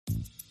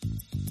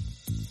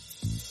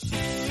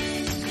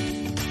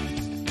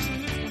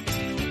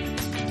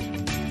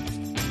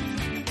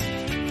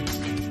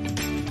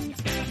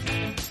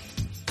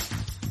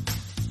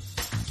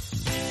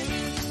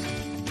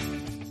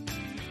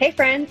Hey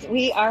friends,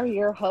 we are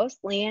your hosts,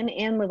 Leanne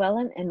and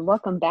Llewellyn, and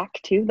welcome back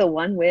to the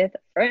One with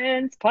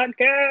Friends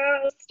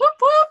podcast. Whoop,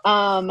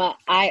 whoop.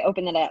 I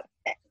open it up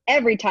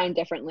every time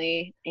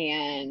differently,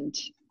 and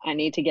I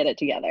need to get it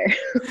together.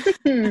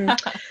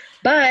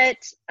 But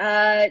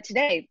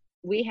today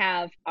we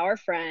have our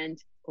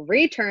friend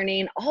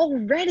returning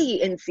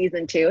already in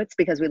season 2. It's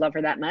because we love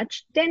her that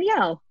much,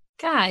 Danielle.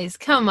 Guys,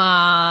 come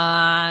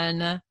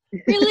on.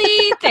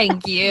 Really?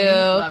 Thank you.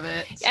 Love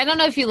it. I don't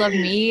know if you love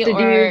me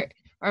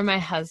or my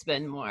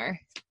husband more,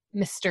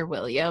 Mr.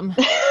 William.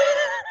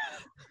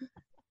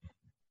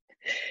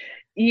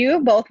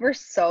 You both were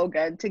so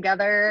good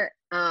together.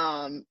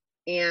 And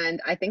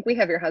I think we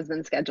have your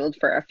husband scheduled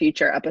for a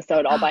future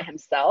episode all by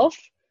himself.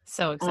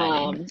 So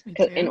exciting.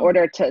 In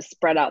order to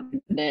spread out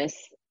this,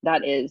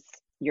 that is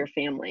your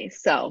family.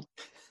 So,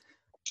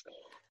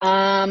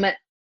 all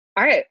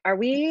right. Are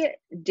we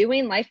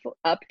doing life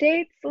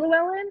updates,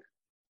 Llewellyn?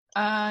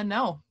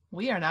 No,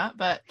 we are not.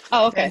 But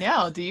okay.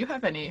 Danielle, do you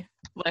have any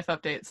life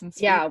updates? Since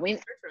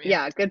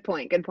good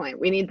point.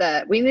 We need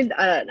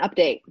an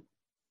update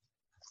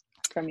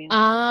from you.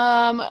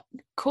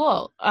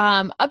 Cool.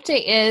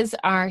 Update is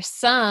our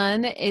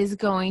son is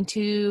going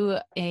to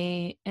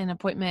an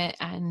appointment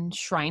at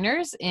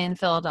Shriners in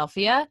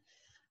Philadelphia.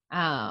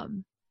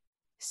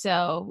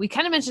 So we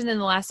kind of mentioned in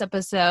the last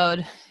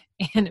episode,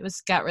 and it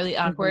got really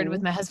awkward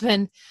with my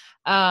husband.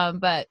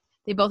 But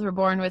they both were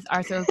born with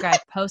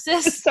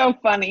arthrogryposis. It's so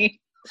funny.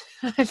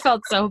 I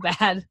felt so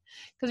bad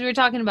because we were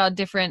talking about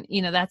different,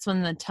 that's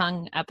when the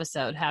tongue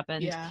episode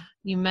happened. Yeah.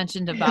 You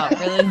mentioned about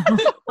really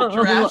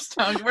giraffe's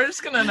tongue. We're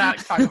just going to not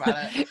talk about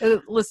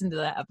it. Listen to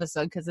that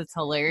episode because it's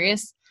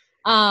hilarious.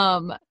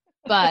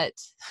 But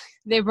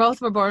they both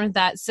were born with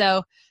that.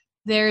 So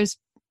there's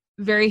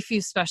very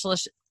few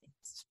specialists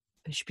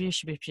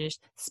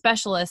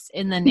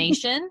in the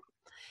nation.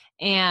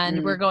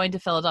 And we're going to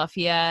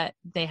Philadelphia.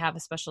 They have a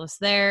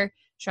specialist there.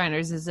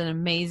 Shriners is an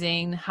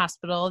amazing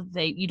hospital.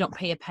 You don't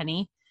pay a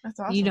penny. That's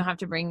awesome. You don't have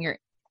to bring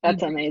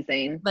That's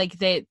amazing.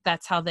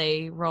 That's how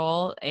they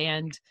roll.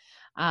 And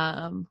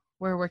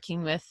we're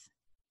working with,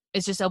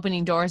 it's just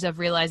opening doors of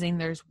realizing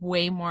there's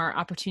way more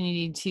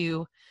opportunity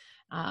to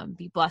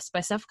be blessed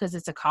by stuff because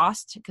it's a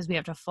cost because we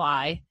have to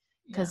fly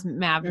because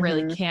Mav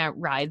really can't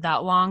ride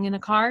that long in a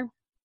car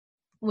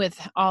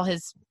with all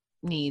his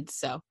needs.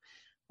 So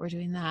we're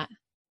doing that.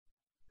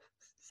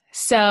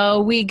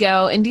 So we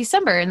go in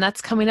December, and that's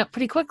coming up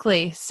pretty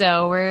quickly.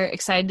 So we're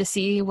excited to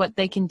see what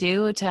they can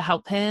do to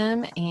help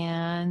him.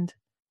 And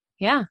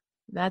yeah,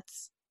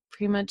 that's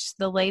pretty much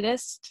the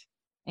latest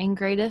and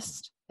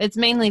greatest. It's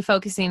mainly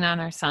focusing on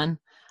our son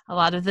a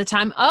lot of the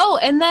time. Oh,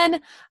 and then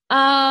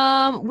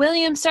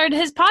William started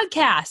his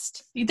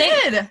podcast. He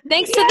did.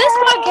 Thanks to this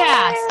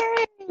podcast.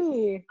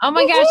 Oh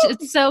my gosh,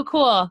 it's so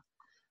cool.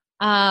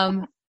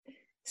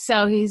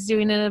 So he's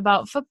doing it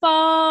about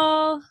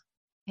football,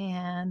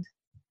 and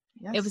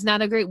it was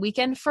not a great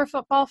weekend for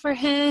football for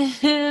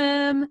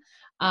him.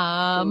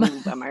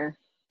 Bummer.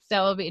 So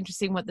it'll be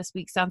interesting what this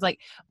week sounds like.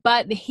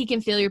 But he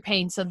can feel your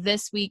pain. So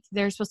this week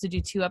they're supposed to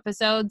do 2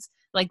 episodes,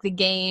 like the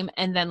game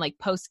and then like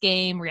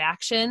post-game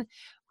reaction.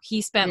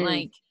 He spent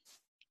like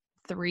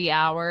 3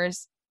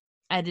 hours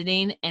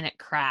editing and it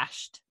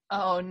crashed.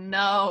 Oh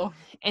no.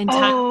 And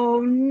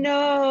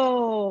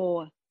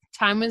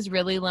time was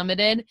really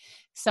limited.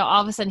 So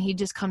all of a sudden he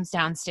just comes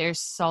downstairs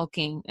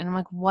sulking. And I'm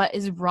like, what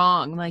is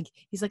wrong? Like,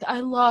 he's like, I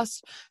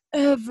lost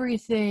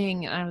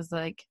everything. And I was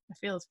like, I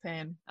feel his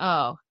pain.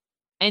 Oh.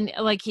 And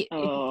like it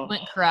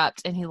went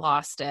corrupt and he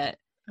lost it.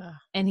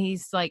 And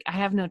he's like, I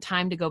have no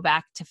time to go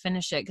back to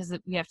finish it because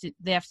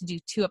they have to do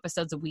 2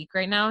 episodes a week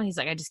right now. He's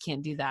like, I just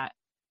can't do that.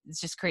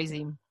 It's just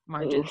crazy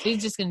margins. So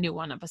he's just going to do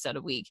 1 episode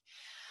a week.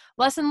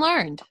 Lesson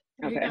learned.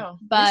 There you go.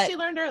 But at least he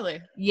learned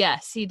early.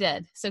 Yes, he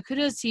did. So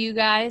kudos to you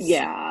guys.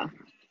 Yeah.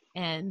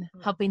 And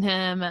helping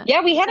him.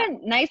 Yeah, we had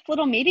a nice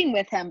little meeting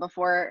with him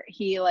before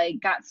he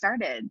got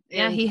started.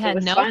 Yeah, he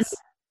had notes. Fun.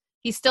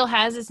 He still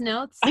has his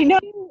notes. I know.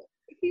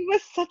 He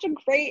was such a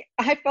great,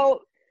 I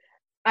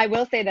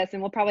will say this,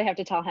 and we'll probably have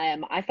to tell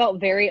him, I felt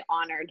very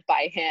honored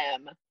by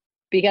him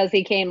because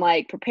he came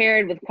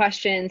prepared with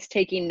questions,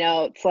 taking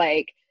notes.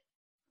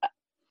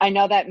 I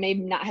know that may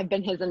not have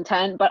been his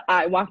intent, but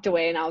I walked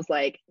away and I was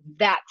like,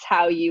 that's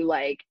how you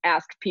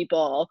ask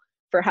people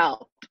for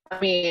help. I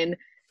mean,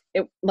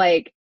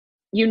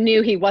 you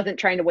knew he wasn't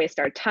trying to waste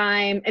our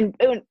time, and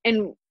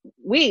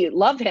we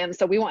love him,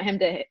 so we want him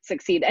to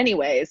succeed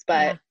anyways.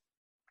 But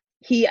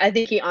I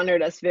think he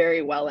honored us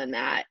very well in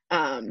that.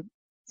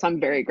 So I'm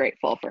very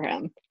grateful for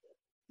him.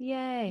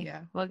 Yay!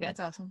 Yeah, well, good. That's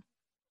awesome.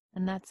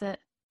 And that's it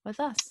with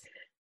us.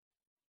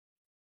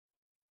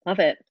 Love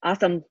it.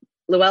 Awesome,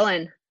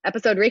 Llewellyn.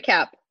 Episode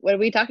recap. What are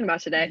we talking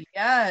about today?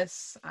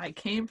 Yes, I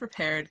came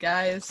prepared,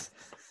 guys.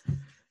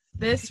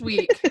 This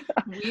week,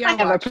 we are I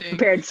have a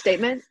prepared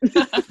statement.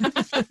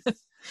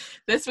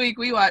 This week,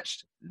 we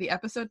watched the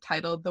episode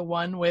titled The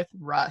One with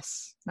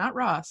Russ. Not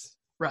Ross,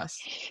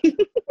 Russ.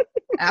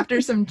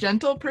 After some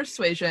gentle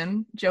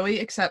persuasion, Joey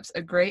accepts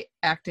a great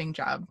acting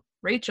job.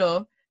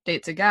 Rachel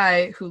dates a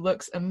guy who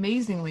looks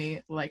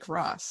amazingly like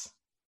Ross.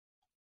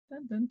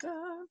 Dun, dun,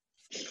 dun.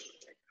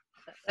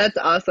 That's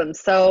awesome.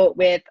 So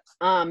with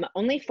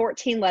only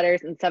 14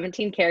 letters and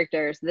 17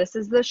 characters, this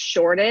is the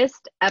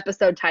shortest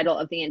episode title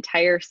of the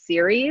entire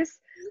series,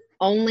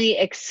 only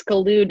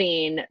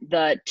excluding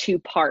the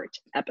 2-part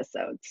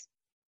episodes.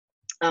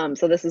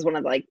 So this is one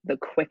of like the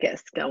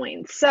quickest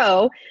going.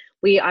 So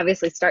we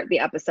obviously start the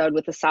episode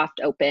with a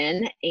soft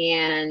open,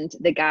 and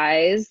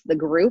the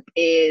group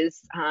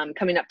is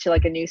coming up to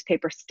like a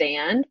newspaper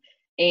stand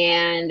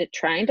and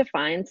trying to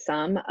find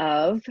some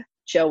of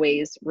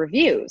Joey's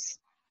reviews.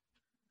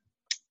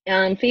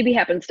 Phoebe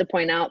happens to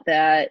point out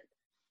that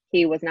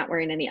he was not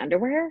wearing any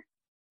underwear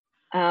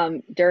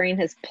during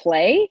his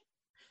play.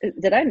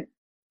 Did I?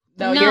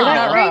 No, No. you're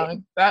not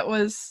wrong. That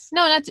was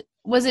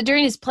Was it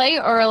during his play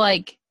or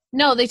like,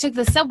 no, they took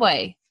the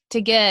subway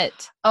to get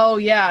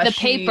the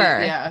paper.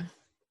 Yeah.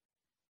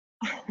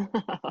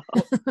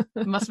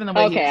 It must have been the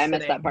way he was I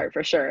missed sitting. that part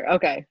for sure.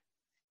 Okay.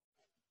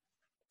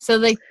 So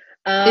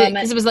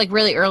because it was like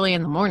really early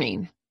in the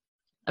morning.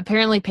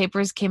 Apparently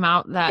papers came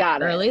out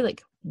that early,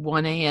 like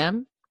 1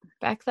 a.m.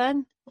 back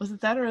then. Was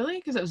it that early?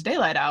 Because it was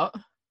daylight out.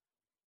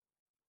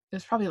 It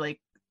was probably like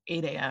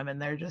 8 a.m.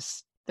 and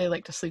they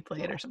like to sleep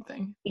late or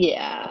something.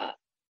 Yeah.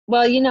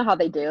 Well, you know how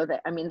they do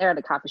that. I mean, they're at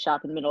a coffee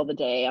shop in the middle of the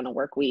day on a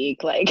work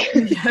week. Like,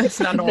 yeah, it's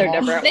not normal.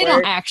 They're never at They work.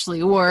 don't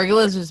actually work.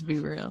 Let's just be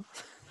real.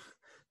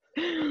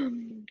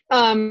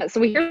 So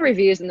we hear the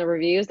reviews, and the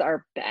reviews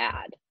are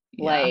bad.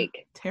 Yeah,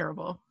 like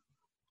terrible.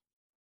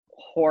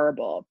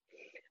 Horrible.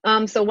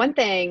 So one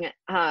thing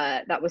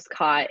that was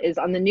caught is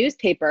on the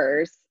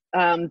newspapers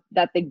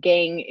that the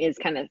gang is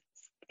kind of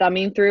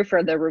thumbing through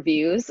for the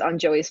reviews on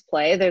Joey's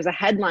play. There's a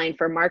headline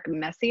for Mark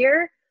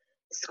Messier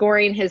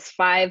scoring his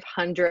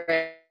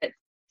 500th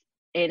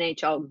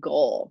NHL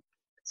goal.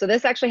 So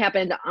this actually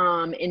happened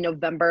in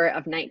November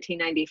of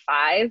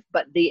 1995,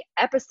 but the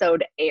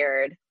episode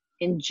aired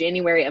in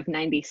January of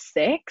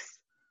 96.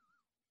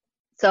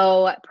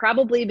 So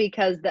probably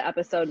because the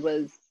episode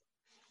was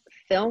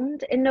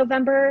filmed in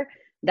November,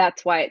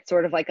 that's why it's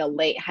sort of like a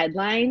late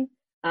headline,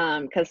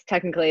 because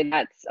technically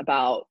that's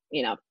about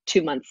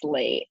 2 months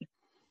late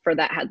for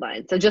that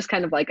headline. So just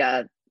kind of like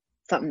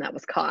something that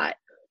was caught.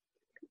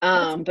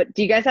 But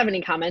do you guys have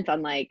any comments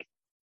on like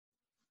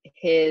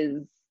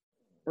his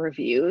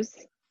reviews?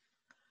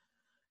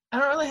 I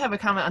don't really have a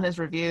comment on his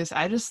reviews.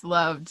 I just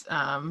loved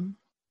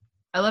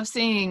I love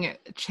seeing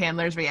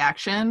Chandler's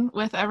reaction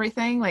with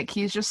everything. Like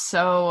he's just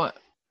so,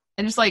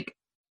 and just like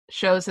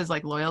shows his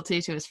like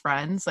loyalty to his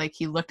friends. Like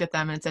he looked at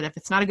them and said, if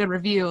it's not a good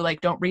review,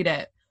 like don't read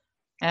it.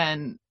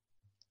 And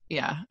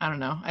yeah, I don't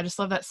know. I just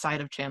love that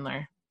side of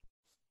Chandler.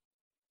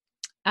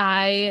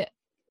 I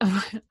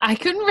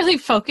couldn't really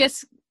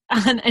focus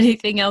on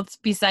anything else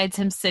besides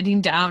him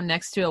sitting down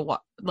next to a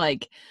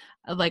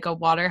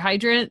water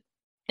hydrant.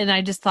 And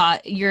I just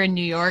thought, you're in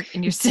New York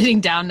and you're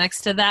sitting down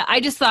next to that. I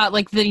just thought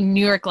like the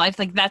New York life,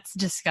 like that's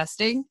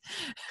disgusting.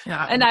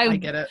 Yeah, and I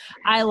get it.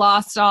 I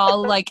lost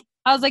all like,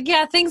 I was like,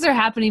 yeah, things are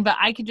happening, but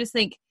I could just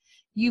think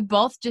you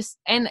both just,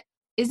 and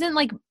isn't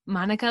like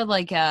Monica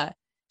like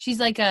she's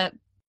a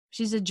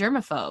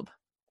germaphobe,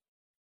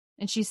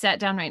 and she sat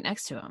down right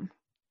next to him.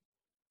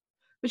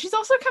 But she's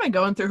also kind of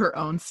going through her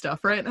own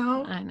stuff right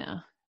now. I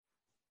know.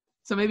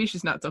 So maybe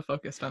she's not so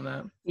focused on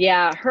that.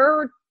 Yeah,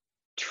 her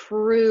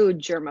true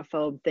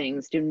germaphobe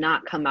things do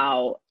not come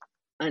out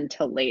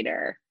until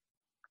later.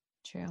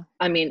 True.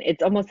 I mean,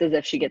 it's almost as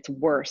if she gets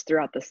worse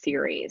throughout the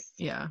series.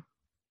 Yeah.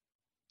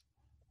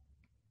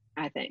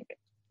 I think.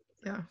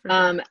 Yeah. For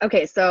sure.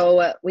 Okay,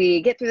 so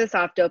we get through the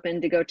soft open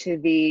to go to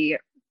the,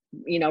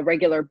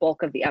 regular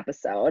bulk of the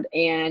episode.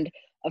 And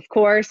of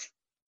course,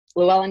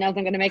 Llewellyn isn't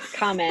going to make a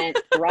comment.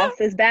 Ross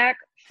is back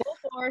full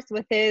force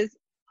with his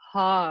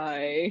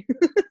hi.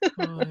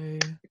 Hi.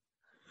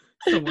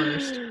 The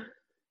worst.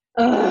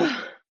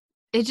 Ugh.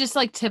 It's just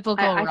like typical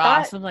I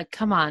Ross. I'm like,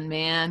 come on,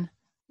 man.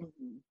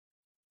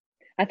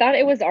 I thought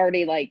it was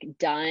already like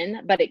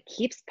done, but it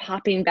keeps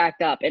popping back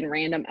up in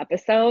random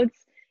episodes.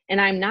 And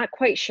I'm not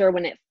quite sure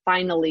when it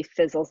finally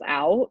fizzles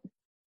out.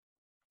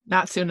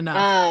 Not soon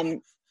enough.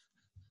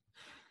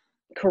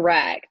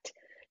 Correct.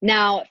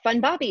 Now,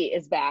 Fun Bobby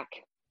is back.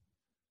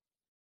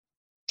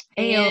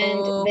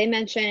 Ayo. And they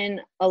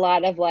mention a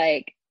lot of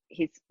like,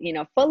 he's,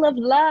 full of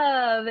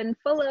love and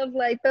full of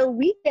like the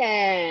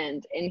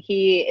weekend. And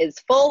he is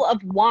full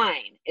of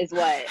wine is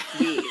what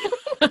we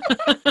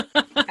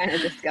kind of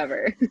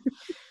discover.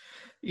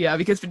 Yeah,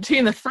 because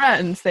between the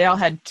friends, they all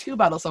had 2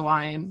 bottles of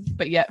wine,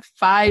 but yet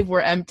 5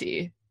 were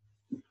empty.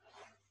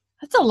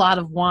 That's a lot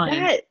of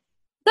wine.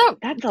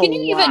 That's can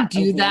you even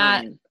do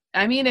that? Wine.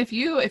 I mean, if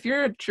you're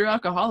a true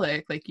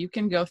alcoholic, like you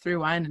can go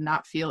through wine and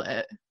not feel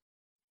it.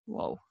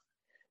 Whoa.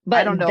 But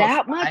I don't know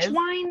that if much 5?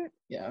 wine?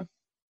 Yeah.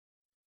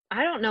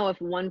 I don't know if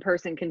one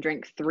person can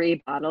drink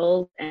 3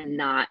 bottles and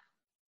not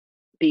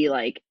be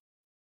like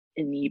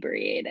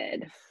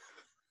inebriated.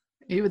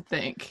 You would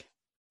think.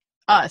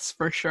 Us,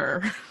 for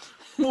sure.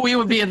 We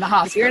would be in the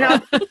hospital. You're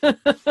not.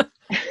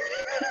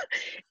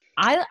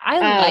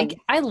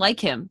 I like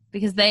him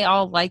because they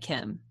all like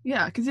him.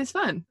 Yeah, because he's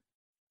fun.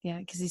 Yeah,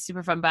 because he's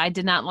super fun. But I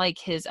did not like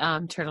his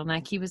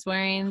turtleneck he was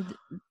wearing,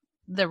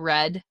 the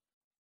red.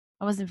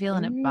 I wasn't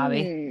feeling it,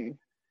 Bobby.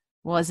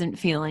 Wasn't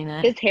feeling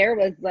it. His hair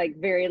was like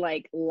very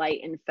like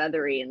light and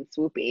feathery and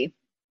swoopy.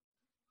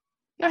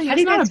 Yeah, How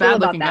do you not guys a feel bad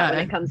about looking that guy.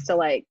 when it comes to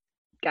like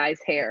guys'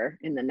 hair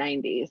in the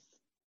 90s?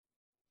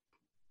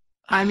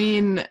 I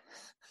mean,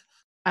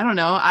 I don't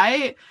know.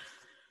 I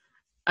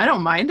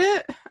don't mind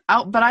it,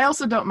 but I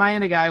also don't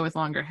mind a guy with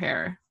longer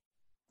hair.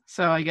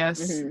 So I guess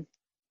the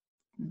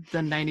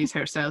 90s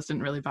hairstyles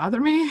didn't really bother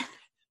me.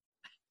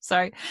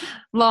 Sorry.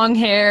 Long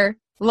hair,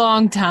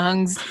 long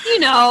tongues, you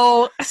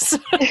know.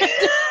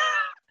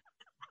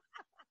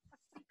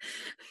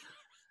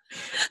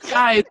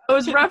 Guys, I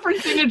was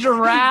referencing a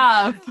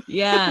giraffe.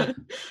 Yeah,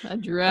 a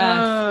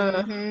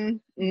giraffe. That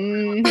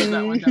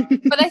one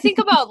down. But I think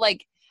about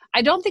like,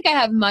 I don't think I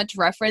have much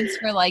reference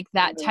for like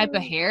that type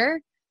of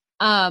hair.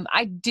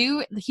 I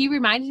do. He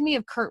reminded me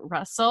of Kurt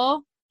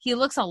Russell. He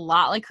looks a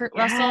lot like Kurt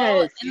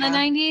Russell in the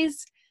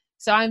 90s.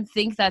 So I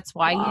think that's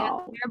why he had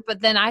hair.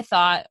 But then I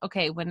thought,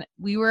 okay, when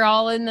we were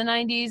all in the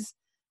 90s,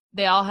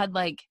 they all had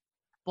like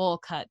bowl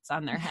cuts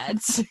on their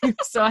heads.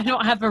 So I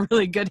don't have a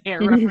really good hair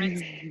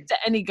reference to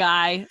any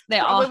guy.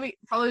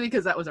 Probably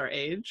because that was our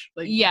age.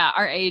 Like, yeah,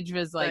 our age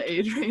was like, the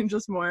age range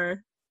was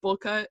more bowl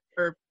cut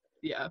or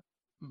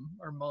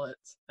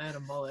mullets. I had a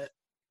mullet.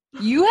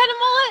 You had a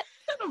mullet?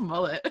 I had a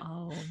mullet.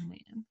 Oh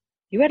man.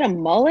 You had a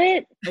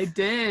mullet? I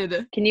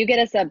did. Can you get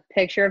us a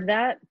picture of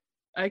that?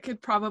 I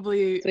could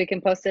probably so we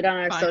can post it on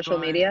our social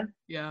media.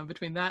 Yeah,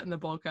 between that and the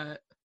bowl cut.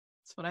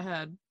 That's what I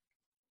had.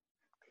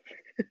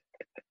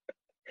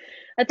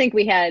 I think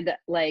we had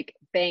like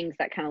bangs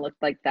that kind of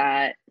looked like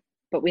that,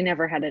 but we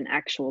never had an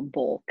actual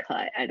bowl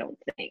cut, I don't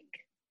think.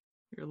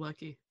 You're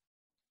lucky.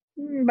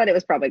 But it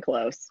was probably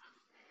close.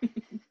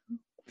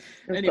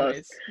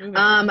 Anyways.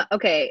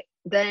 Okay,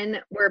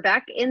 then we're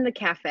back in the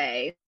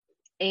cafe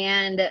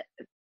and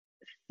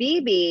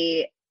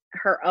Phoebe,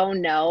 her "oh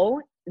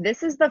no,"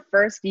 this is the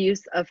first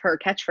use of her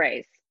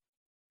catchphrase.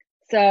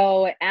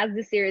 So as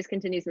the series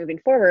continues moving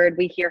forward,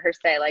 we hear her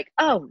say like,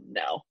 "oh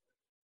no."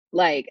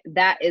 Like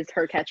that is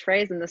her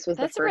catchphrase, and this was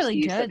the first really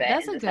use good. of it.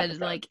 That's a good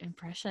episode. like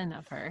impression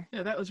of her.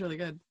 Yeah, that was really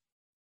good.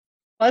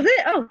 Was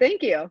it? Oh,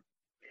 thank you.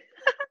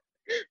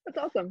 That's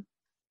awesome.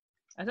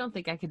 I don't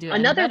think I could do it.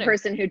 Another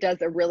person who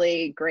does a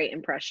really great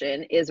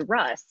impression is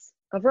Russ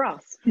of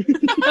Ross.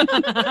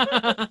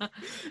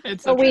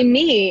 So we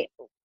meet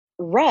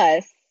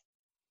Russ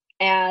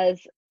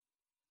as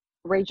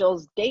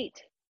Rachel's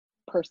date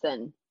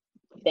person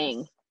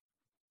thing.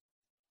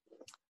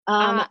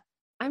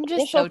 I'm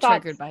just so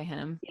triggered by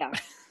him. Yeah.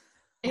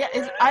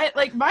 Yeah,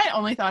 my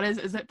only thought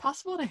is it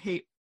possible to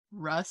hate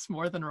Russ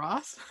more than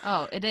Ross?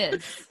 Oh, it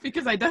is.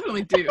 Because I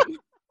definitely do.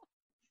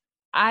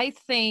 I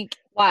think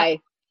why?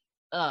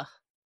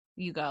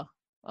 You go.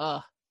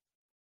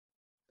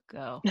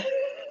 Go.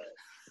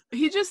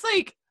 He just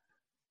like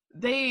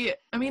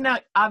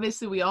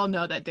obviously we all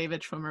know that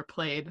David Schwimmer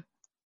played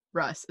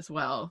Russ as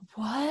well.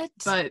 What?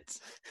 But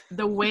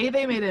the way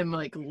they made him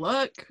like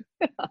look,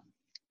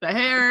 the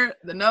hair,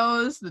 the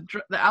nose,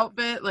 the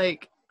outfit,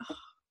 like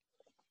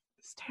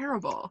it's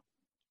terrible.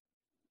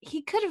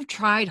 He could have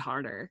tried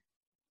harder.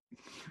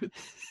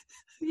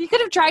 He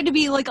could have tried to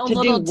be like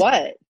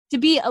to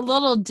be a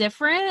little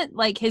different.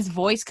 Like his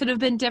voice could have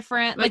been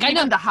different. Like I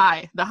know the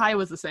high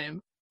was the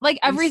same. Like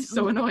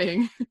so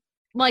annoying.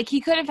 Like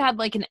he could have had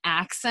like an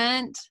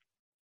accent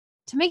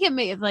to make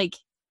it like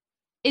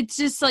it's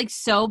just like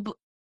so.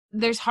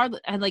 There's hardly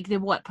like they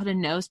put a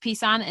nose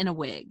piece on and a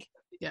wig.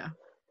 Yeah,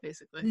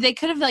 basically. They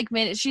could have like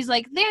made it. She's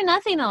like, they're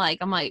nothing alike.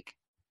 I'm like,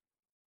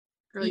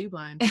 girl, you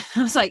blind.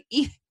 I was like,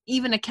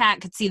 even a cat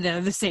could see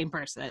they're the same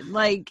person.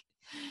 Like,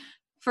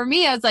 for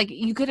me, I was like,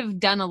 you could have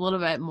done a little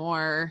bit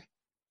more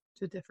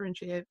to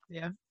differentiate.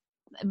 Yeah,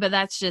 but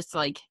that's just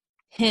like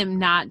him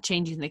not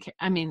changing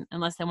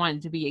unless they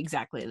wanted to be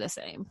exactly the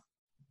same.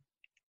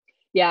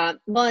 Yeah,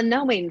 well, and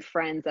knowing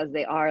Friends as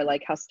they are,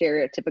 like how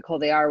stereotypical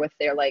they are with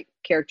their like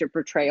character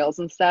portrayals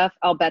and stuff,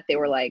 I'll bet they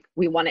were like,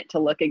 we want it to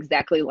look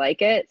exactly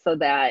like it so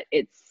that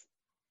it's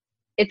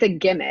a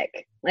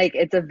gimmick. Like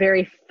it's a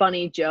very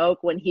funny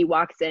joke when he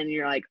walks in and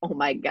you're like, oh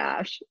my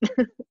gosh,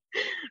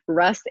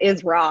 Russ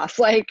is Ross.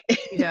 Like,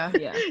 yeah.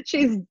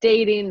 She's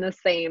dating the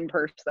same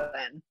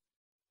person.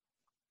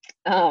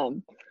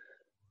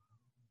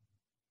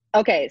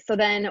 Okay, so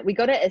then we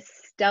go to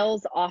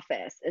Estelle's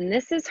office, and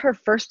this is her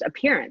first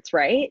appearance,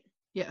 right?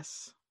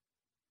 Yes.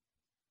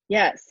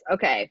 Yes,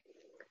 okay.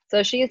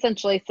 So she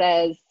essentially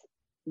says,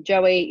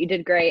 Joey, you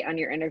did great on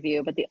your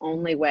interview, but the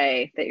only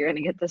way that you're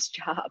going to get this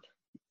job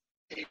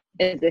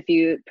is if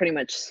you pretty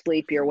much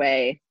sleep your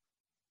way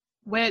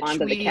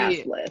onto the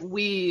cast list.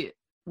 We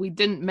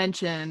didn't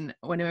mention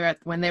when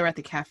they were at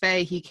the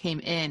cafe, he came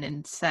in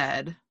and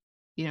said,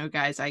 you know,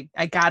 guys, I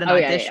got an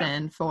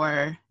audition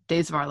for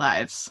Days of Our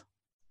Lives,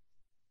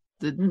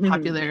 the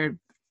popular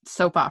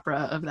soap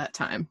opera of that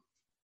time.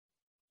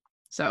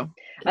 So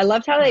I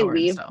loved how they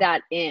weaved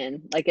that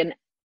in, like an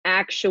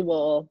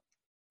actual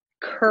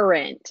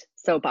current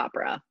soap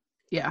opera.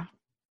 Yeah.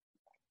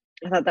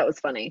 I thought that was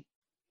funny.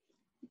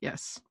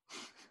 Yes.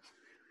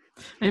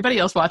 Anybody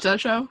else watch that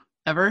show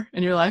ever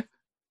in your life?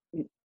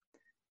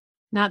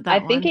 Not that I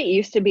one. think it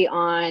used to be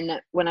on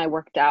when I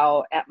worked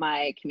out at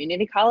my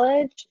community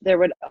college. There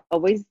would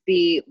always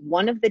be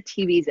one of the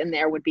TVs in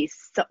there would be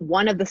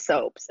one of the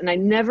soaps. And I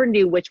never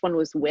knew which one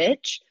was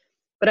which,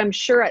 but I'm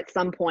sure at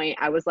some point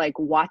I was like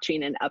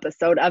watching an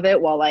episode of it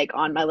while like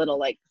on my little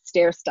like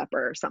stair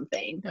stepper or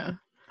something. Yeah.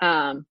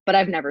 But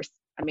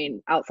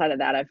outside of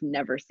that, I've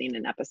never seen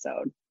an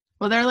episode.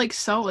 Well, they're like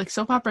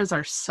soap operas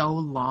are so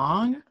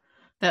long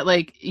that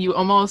like you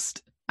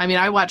almost,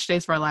 I watched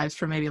Days of Our Lives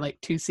for maybe like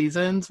 2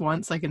 seasons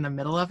once, like in the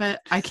middle of it.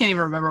 I can't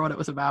even remember what it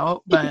was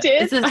about, but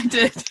You did? I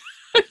did.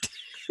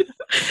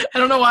 I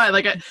don't know why.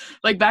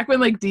 Like back when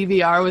like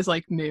DVR was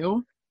like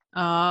new.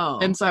 Oh.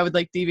 And so I would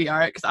like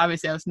DVR it because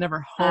obviously I was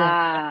never home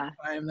at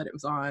the time that it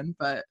was on.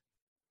 But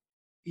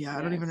yeah,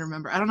 I don't even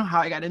remember. I don't know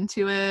how I got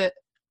into it.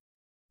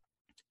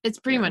 It's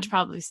pretty much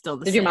probably still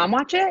the same. Did your mom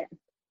watch it?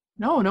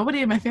 No,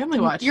 nobody in my family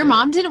watched it. Your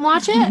mom didn't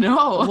watch it?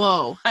 No.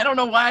 Whoa. I don't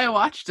know why I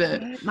watched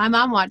it. My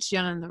mom watched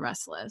Young and the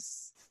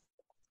Restless.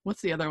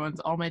 What's the other ones?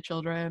 All My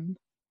Children.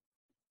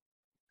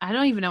 I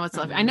don't even know what's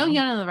left. I know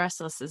Young and the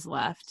Restless is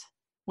left.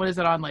 What is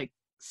it on, like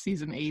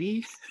season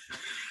 80?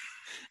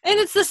 And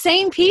it's the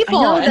same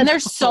people, and they're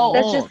so old.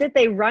 That's just it.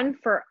 They run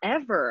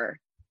forever.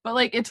 But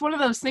like, it's one of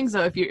those things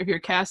though. If you're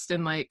cast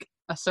in like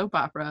a soap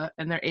opera,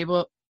 and they're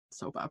able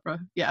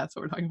yeah, that's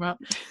what we're talking about,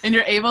 and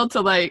you're able to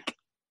like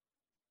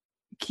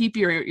keep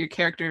your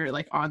character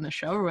like on the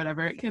show or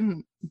whatever, it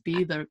can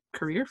be the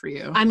career for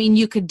you. I mean,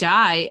 you could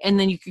die, and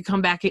then you could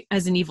come back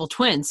as an evil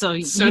twin. So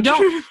you don't,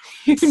 true.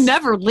 you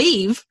never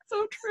leave.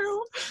 So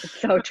true.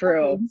 It's so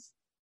true.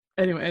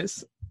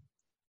 Anyways.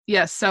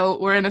 Yes, so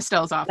we're in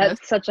Estelle's office.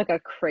 That's such like a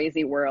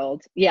crazy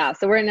world. Yeah,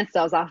 so we're in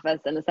Estelle's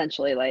office, and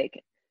essentially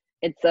like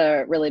it's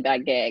a really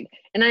bad gig.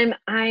 And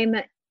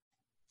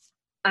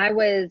I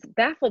was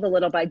baffled a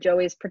little by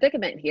Joey's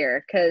predicament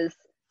here because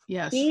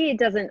yes, he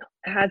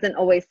hasn't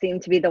always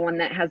seemed to be the one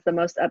that has the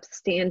most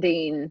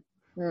upstanding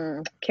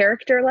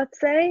character, let's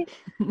say.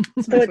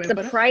 So it's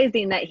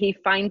surprising that he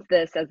finds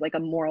this as like a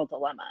moral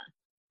dilemma.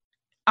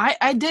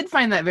 I did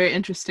find that very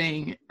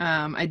interesting.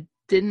 I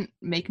didn't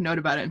make note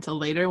about it until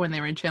later when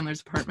they were in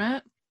Chandler's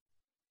apartment.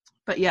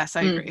 But yes,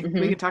 I agree. Mm-hmm.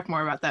 We can talk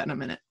more about that in a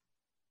minute.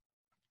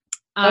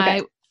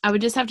 Okay. I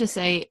would just have to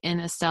say in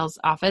Estelle's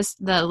office,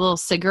 the little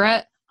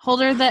cigarette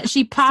holder that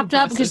she popped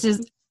up because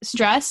she's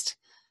stressed,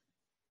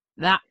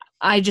 that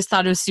I just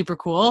thought it was super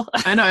cool.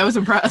 I know, I was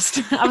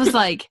impressed. I was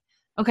like,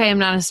 okay, I'm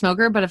not a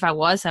smoker, but if I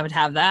was, I would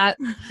have that.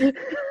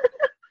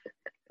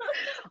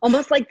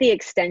 Almost like the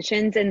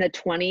extensions in the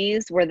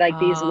 20s where like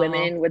these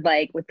women would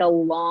like with the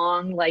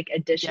long like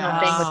additional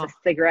thing with the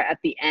cigarette at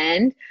the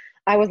end.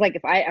 I was like,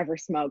 if I ever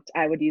smoked,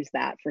 I would use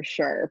that for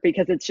sure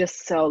because it's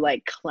just so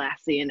like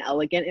classy and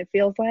elegant, it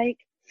feels like.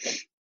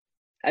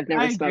 I've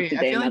never smoked a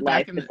day in my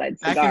life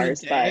besides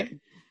cigars, but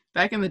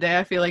back in the day,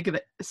 I feel like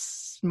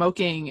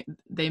smoking,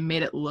 they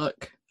made it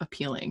look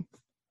appealing.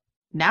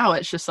 Now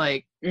it's just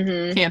like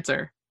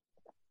cancer.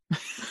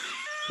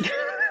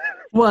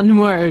 One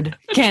word,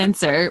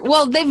 cancer.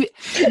 Well, they've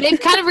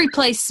kind of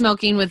replaced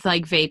smoking with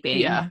like vaping.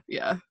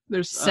 Yeah.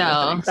 There's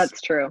other things. That's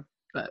true.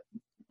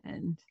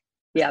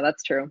 Yeah,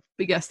 that's true.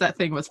 But yes, that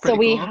thing was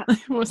pretty cool.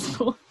 It was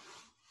cool.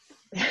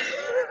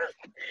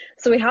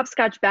 So we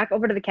hopscotch back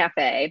over to the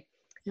cafe,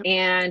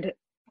 and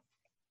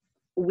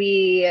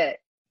did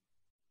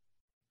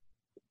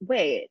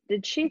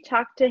she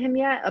talk to him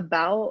yet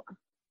about?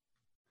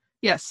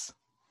 Yes.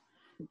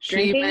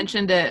 Drinking? She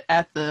mentioned it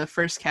at the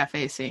first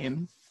cafe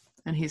scene.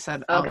 And he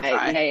said,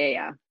 okay,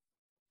 yeah.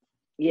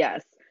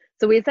 Yes.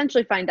 So we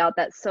essentially find out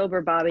that sober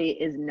Bobby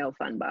is no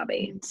fun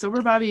Bobby.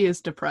 Sober Bobby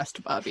is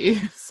depressed Bobby.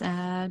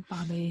 Sad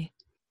Bobby.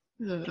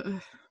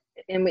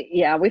 And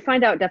we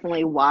find out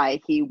definitely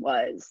why he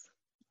was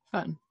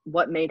fun.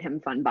 What made him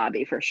fun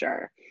Bobby for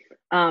sure.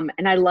 And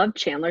I love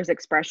Chandler's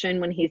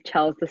expression when he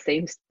tells the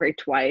same story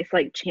twice.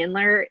 Like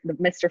Chandler, the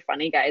Mr.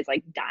 Funny guy, is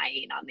like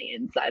dying on the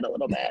inside a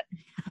little bit.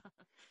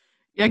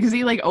 Yeah, because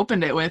he like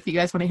opened it with, "You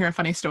guys want to hear a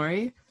funny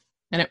story?"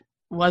 And it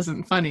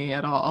wasn't funny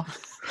at all.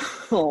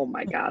 Oh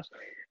my gosh.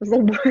 It was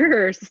the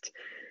worst.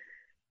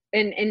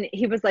 And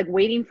he was like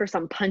waiting for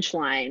some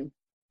punchline.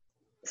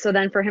 So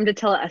then for him to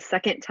tell it a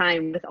second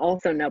time with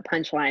also no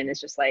punchline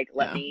is just like,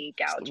 let me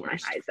gouge my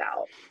eyes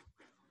out.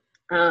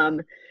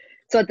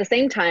 So at the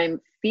same time,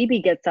 Phoebe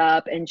gets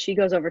up and she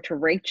goes over to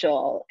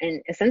Rachel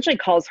and essentially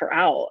calls her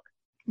out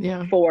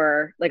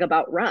for like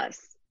about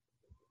Russ.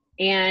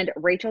 And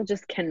Rachel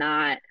just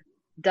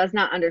does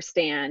not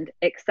understand,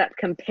 except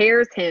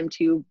compares him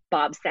to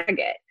Bob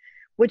Saget,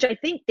 which I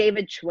think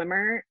David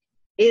Schwimmer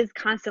is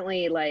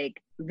constantly like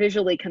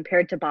visually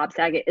compared to Bob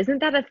Saget. Isn't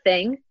that a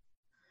thing?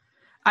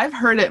 I've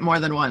heard it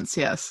more than once,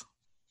 yes.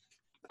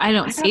 I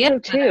don't see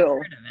it. So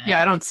too.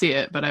 Yeah, I don't see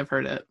it, but I've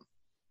heard it.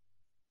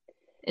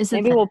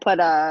 Maybe we'll put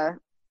a...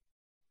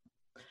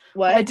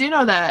 What? I do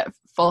know that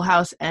Full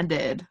House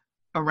ended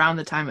around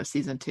the time of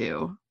season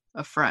 2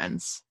 of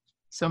Friends.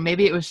 So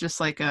maybe it was just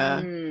like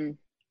a...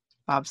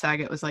 Bob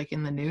Saget was like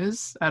in the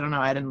news. I don't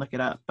know. I didn't look it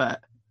up,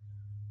 but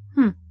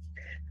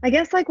I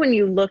guess like when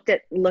you look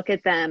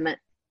at them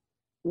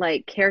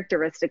like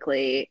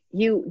characteristically,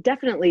 you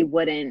definitely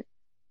wouldn't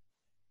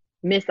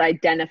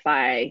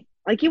misidentify.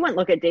 Like you wouldn't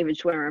look at David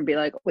Schwimmer and be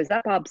like, "Oh, is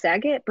that Bob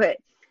Saget?" But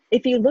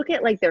if you look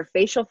at like their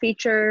facial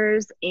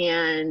features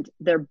and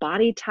their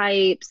body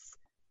types,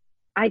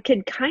 I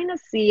could kind of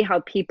see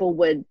how people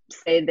would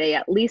say they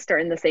at least are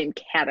in the same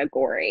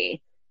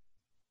category.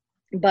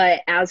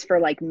 But as for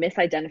like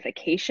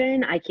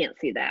misidentification, I can't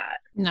see that.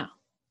 No,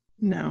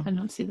 No. I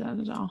don't see that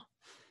at all.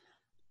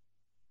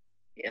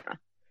 Yeah.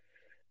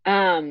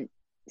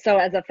 So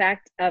as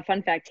a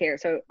fun fact here,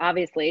 so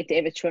obviously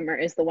David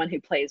Schwimmer is the one who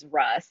plays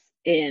Russ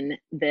in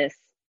this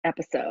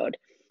episode.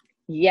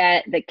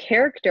 Yet the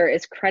character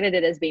is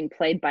credited as being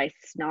played by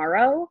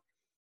Snarrow,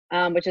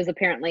 which is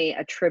apparently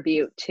a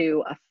tribute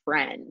to a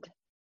friend.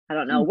 I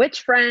don't know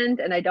which friend,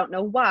 and I don't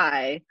know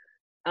why.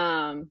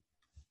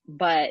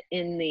 But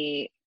in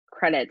the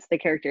credits, the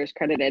character is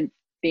credited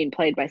being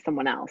played by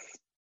someone else,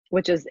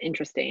 which is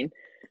interesting.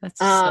 That's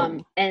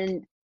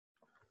and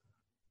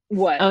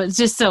what? Oh, it's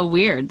just so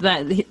weird.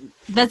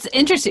 That's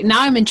interesting.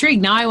 Now I'm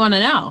intrigued. Now I want to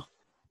know.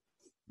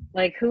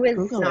 Like, who is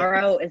Google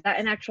Snarrow? Is that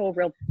an actual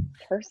real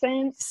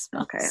person?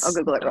 Okay, I'll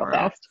Google it real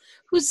fast.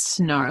 Who's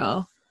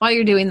Snarrow? While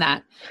you're doing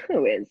that,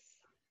 Who is?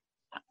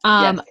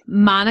 yes. Yes.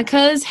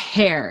 Monica's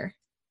hair.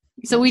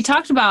 So we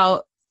talked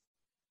about.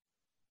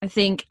 I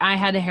think I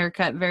had a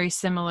haircut very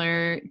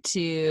similar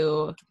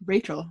to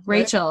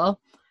Rachel.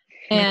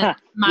 And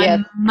my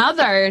Yes.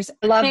 mother's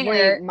Lovely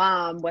hair.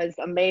 mom was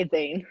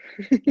amazing.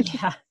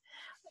 Yeah.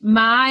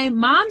 My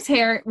mom's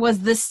hair was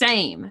the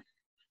same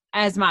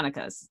as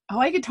Monica's. Oh,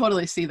 I could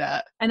totally see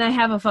that. And I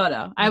have a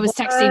photo. I was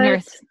What?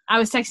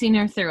 texting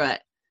her through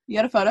it. You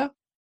had a photo?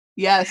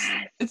 Yes.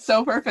 It's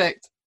so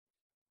perfect.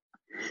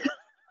 Oh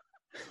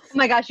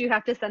my gosh, you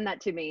have to send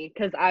that to me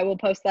because I will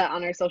post that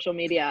on our social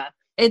media.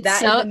 It's That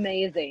so is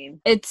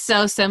amazing. It's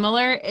so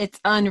similar. It's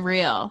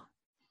unreal.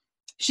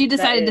 She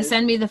decided to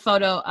send me the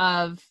photo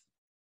of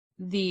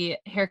the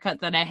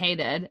haircut that I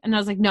hated. And I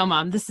was like, no,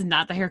 Mom, this is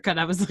not the haircut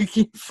I was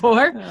looking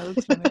for. Oh,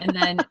 that's funny.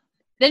 And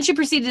then she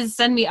proceeded to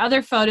send me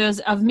other photos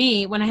of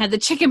me when I had the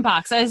chicken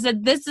pox. I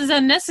said, this is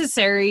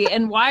unnecessary.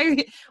 And why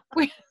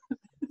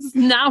it's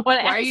not what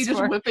I Why are you asked just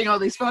for. whipping all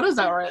these photos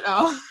out right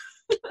now?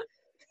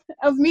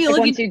 Of me Like,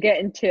 looking. once you get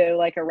into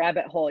like a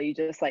rabbit hole, you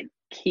just like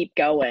keep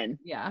going.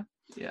 Yeah.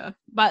 Yeah.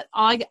 But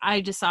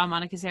I just saw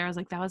Monica's hair. I was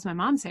like, that was my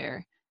mom's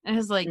hair. And I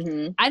was like,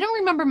 Mhm. I don't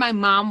remember my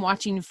mom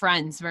watching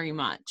Friends very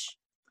much.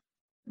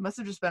 It must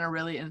have just been a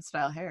really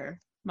in-style hair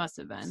Must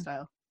have been.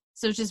 style.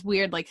 So it's just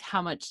weird, like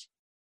how much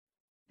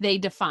they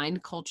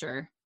defined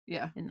culture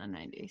Yeah. in the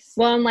 90s.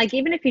 Well, and like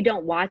even if you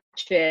don't watch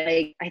it,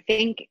 like, I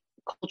think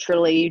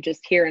culturally you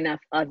just hear enough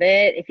of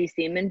it. If you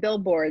see him in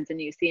billboards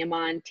and you see him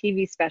on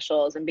TV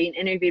specials and being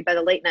interviewed by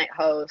the late night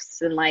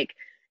hosts, and like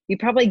you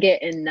probably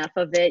get enough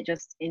of it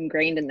just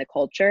ingrained in the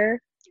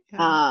culture.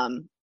 Yeah.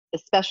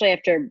 Especially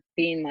after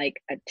being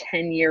like a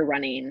 10-year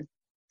running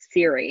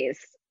series.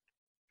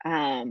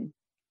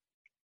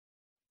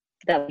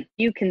 That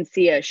you can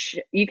see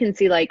you can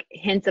see like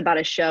hints about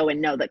a show and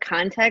know the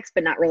context,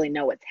 but not really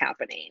know what's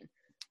happening.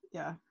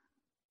 Yeah.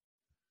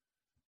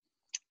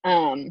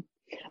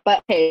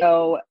 But okay,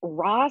 so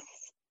Ross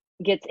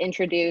gets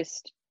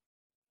introduced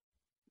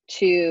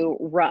to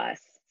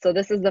Russ. So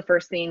this is the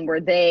first scene where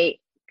they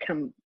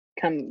come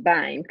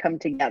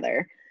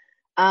together.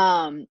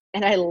 And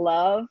I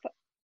love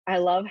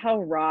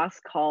how Ross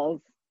calls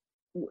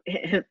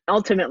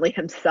ultimately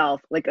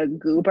himself like a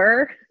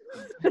goober.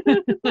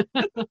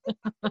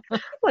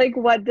 Like,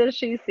 what does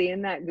she see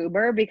in that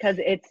goober? Because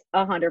it's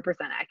 100%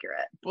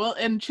 accurate. Well,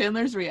 and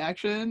Chandler's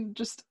reaction,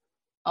 just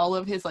all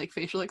of his like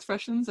facial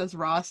expressions as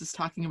Ross is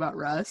talking about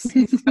Russ.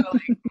 He's kind of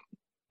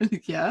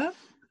like, yeah.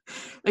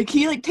 Like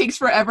he like takes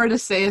forever to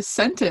say a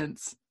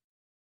sentence.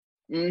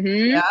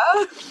 Mm-hmm. Yeah.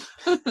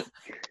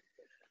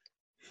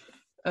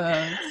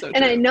 So And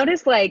true. I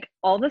noticed like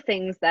all the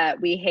things that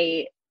we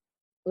hate,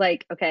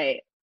 like,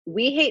 okay,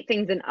 we hate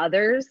things in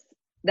others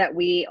that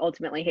we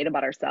ultimately hate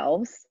about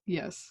ourselves.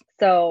 Yes.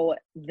 So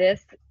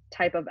this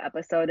type of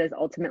episode is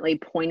ultimately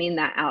pointing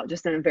that out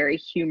just in a very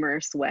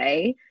humorous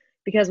way.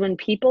 Because when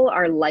people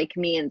are like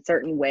me in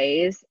certain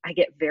ways, I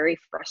get very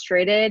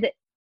frustrated,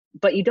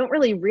 but you don't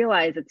really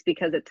realize it's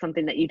because it's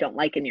something that you don't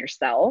like in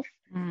yourself.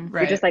 Mm.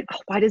 Right. You're just like, oh,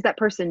 why does that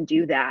person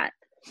do that?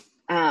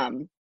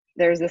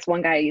 There's this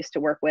one guy I used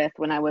to work with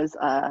when I was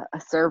a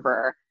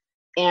server,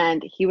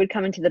 and he would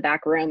come into the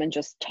back room and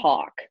just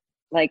talk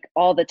like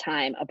all the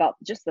time about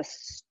just the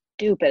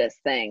stupidest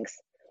things.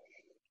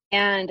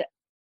 And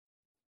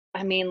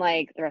I mean,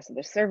 like the rest of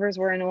the servers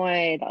were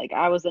annoyed, like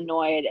I was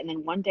annoyed. And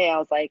then one day I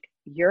was like,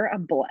 you're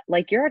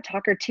a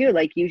talker too.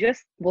 Like you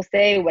just will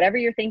say whatever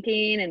you're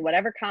thinking and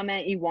whatever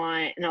comment you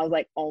want. And I was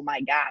like, oh my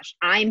gosh,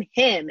 I'm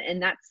him.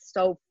 And that's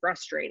so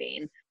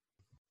frustrating.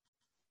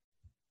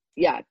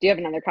 Yeah. Do you have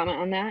another comment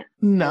on that?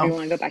 No. Or do you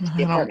want to go back to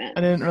the apartment?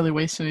 I didn't really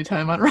waste any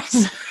time on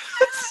Ross.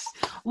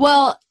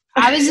 Well,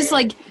 I was just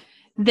like,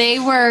 they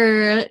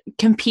were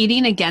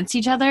competing against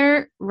each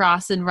other,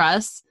 Ross and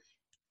Russ.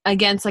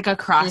 against like a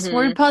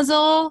crossword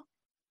puzzle.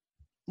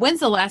 When's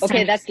the last time?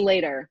 Okay, that's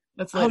later.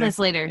 That's later. Oh, that's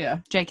later. Yeah.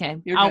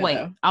 JK. You're I'll good, wait.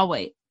 though. I'll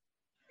wait.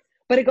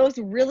 But it goes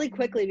really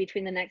quickly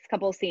between the next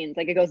couple of scenes.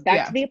 Like it goes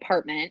back to the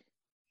apartment.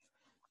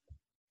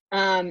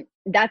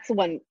 That's the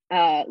one,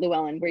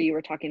 Llewellyn, where you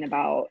were talking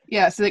about.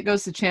 Yeah, so it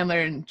goes to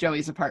Chandler and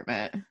Joey's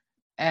apartment.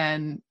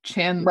 And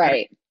Chandler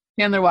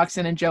walks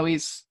in and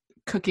Joey's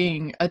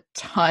cooking a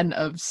ton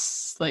of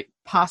like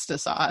pasta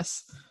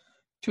sauce,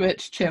 to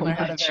which Chandler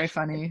had a very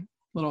funny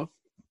little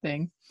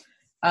thing.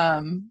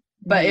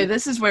 But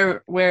this is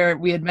where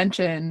we had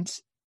mentioned,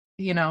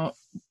 you know,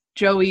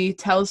 Joey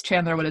tells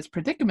Chandler what his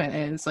predicament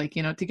is. Like,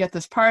 you know, to get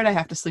this part, I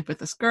have to sleep with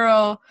this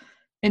girl.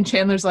 And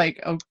Chandler's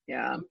like, oh,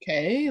 yeah,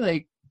 okay,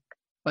 like,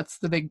 what's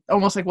the big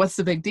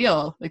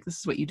deal? Like, this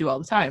is what you do all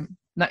the time.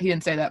 He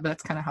didn't say that, but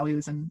that's kind of how he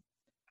was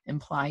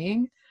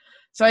implying.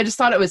 So I just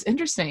thought it was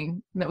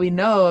interesting that we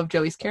know of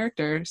Joey's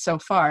character so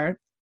far.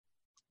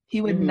 He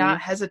would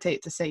not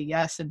hesitate to say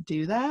yes and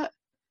do that.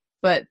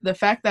 But the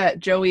fact that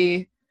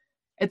Joey,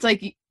 it's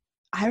like,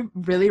 I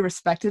really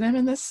respected him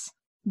in this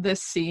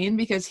scene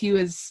because he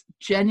was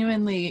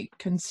genuinely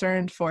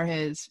concerned for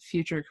his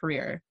future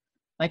career.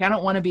 Like, I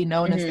don't want to be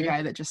known as the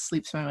guy that just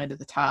sleeps my way to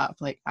the top.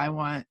 Like, I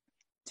want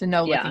to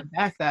know looking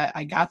back that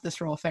I got this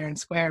role fair and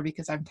square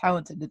because I'm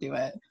talented to do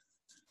it.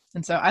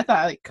 And so I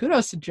thought, like,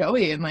 kudos to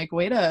Joey and like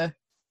way to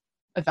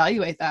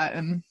evaluate that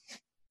and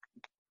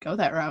go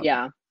that route.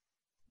 Yeah.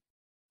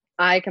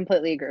 I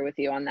completely agree with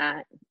you on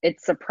that.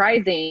 It's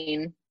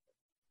surprising,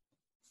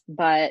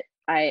 but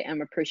I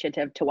am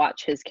appreciative to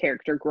watch his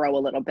character grow a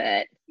little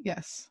bit.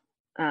 Yes.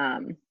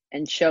 And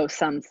show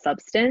some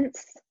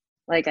substance.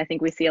 Like, I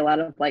think we see a lot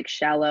of like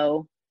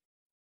shallow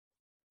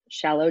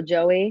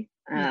Joey.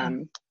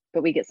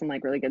 But we get some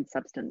like really good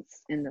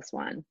substance in this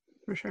one.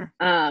 For sure.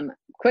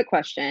 Quick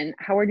question.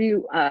 How would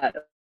you,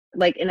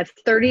 like in a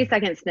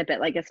 30-second snippet,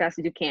 like as fast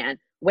as you can,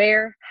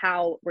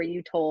 how were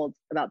you told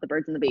about the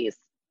birds and the bees?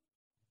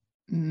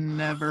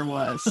 Never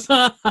was.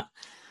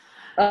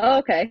 Oh,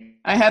 okay.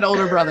 I had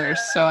older brothers,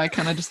 so I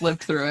kind of just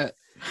lived through it.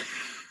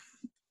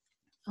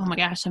 Oh my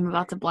gosh, I'm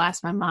about to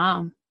blast my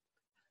mom.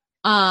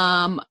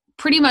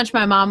 Pretty much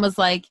my mom was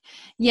like,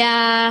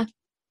 yeah,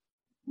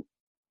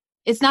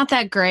 it's not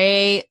that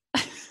great.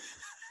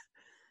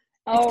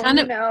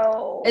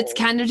 It's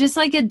kind of just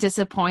like a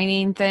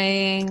disappointing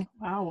thing.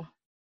 Wow.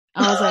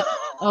 I was like,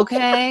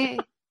 okay.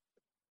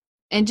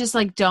 And just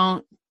like,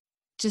 don't.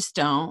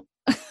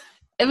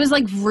 It was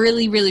like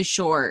really, really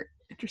short.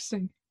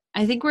 Interesting.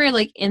 I think we were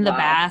like in the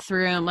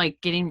bathroom, like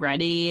getting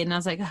ready. And I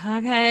was like,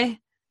 okay.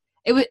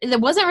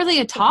 It wasn't really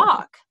a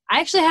talk.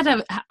 I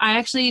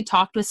actually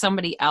talked with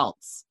somebody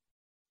else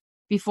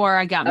before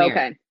I got married.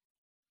 Okay.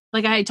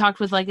 Like I talked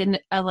with like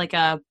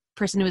a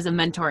person who was a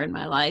mentor in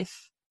my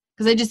life.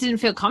 Because I just didn't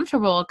feel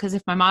comfortable. Because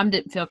if my mom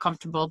didn't feel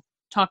comfortable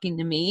talking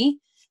to me,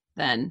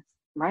 then.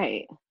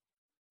 Right.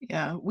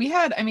 Yeah. We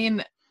had, I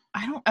mean,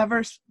 I don't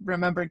ever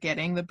remember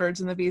getting the birds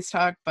and the bees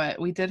talk, but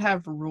we did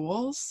have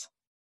rules.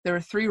 There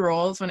were 3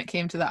 rules when it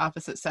came to the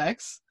opposite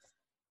sex.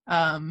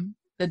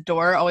 The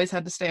door always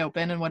had to stay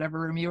open in whatever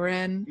room you were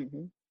in.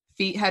 Mm-hmm.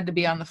 Feet had to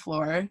be on the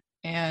floor.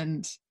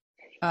 And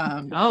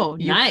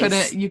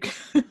nice. You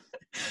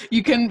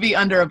couldn't be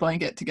under a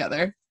blanket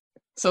together.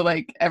 So,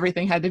 like,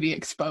 everything had to be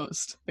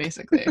exposed,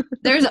 basically.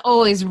 There's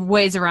always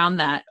ways around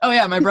that. Oh,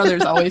 yeah. My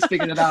brothers always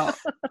figured it out.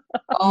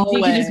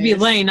 You could just be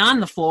laying on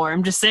the floor.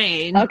 I'm just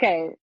saying.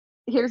 Okay.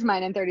 Here's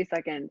mine in 30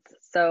 seconds.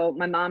 So,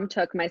 my mom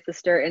took my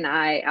sister and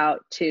I out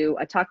to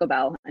a Taco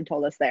Bell and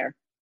told us there.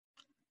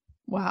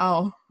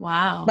 Wow.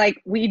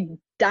 Like, we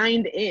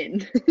dined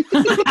in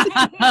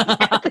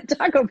at the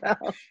Taco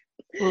Bell.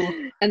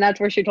 Ooh. And that's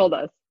where she told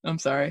us. I'm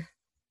sorry.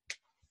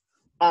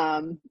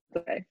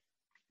 Okay.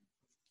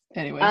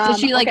 Anyway, so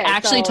she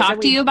actually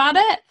talked to you about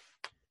it?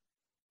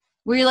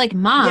 Were you like,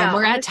 Mom,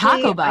 we're at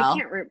Taco Bell?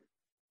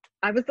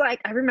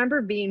 I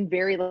remember being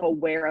very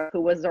aware of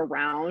who was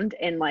around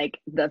and like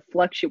the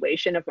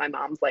fluctuation of my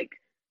mom's like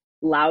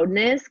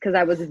loudness. Cause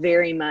I was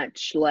very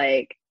much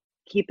like,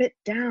 keep it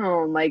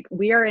down. Like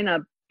we are in a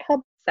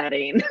pub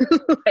setting.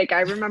 Like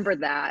I remember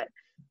that,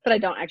 but I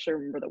don't actually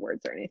remember the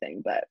words or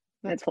anything, but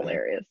that's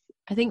hilarious.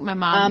 I think my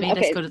mom made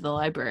us go to the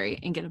library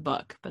and get a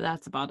book, but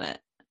that's about it.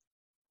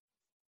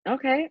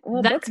 Okay.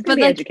 Well, books can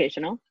be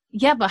educational.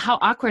 Yeah, but how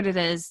awkward it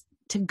is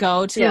to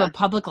go to a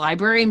public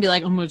library and be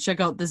like, I'm going to check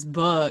out this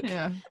book.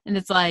 Yeah. And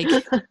it's like,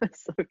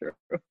 so true.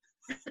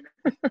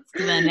 It's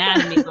the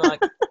anatomy book.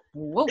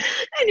 Whoa.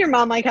 And your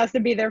mom like has to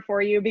be there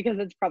for you because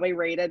it's probably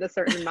rated a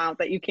certain amount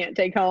that you can't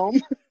take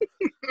home.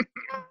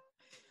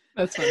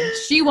 That's funny.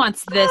 She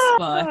wants this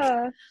book.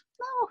 No,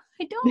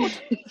 I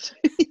don't.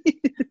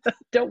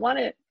 Don't want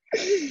it.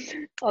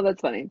 Oh,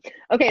 that's funny.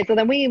 Okay, so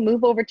then we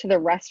move over to the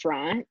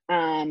restaurant.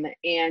 And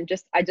I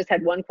just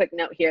had one quick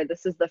note here.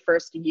 This is the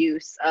first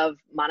use of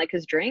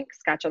Monica's drink,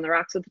 Scotch on the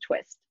Rocks with a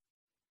twist.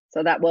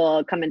 So that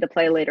will come into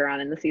play later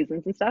on in the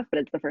seasons and stuff, but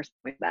it's the first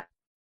point of that.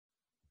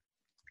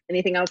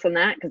 Anything else on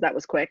that? Because that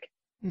was quick.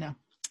 No.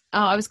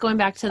 Oh, I was going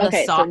back to the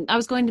sauce. I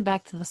was going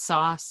back to the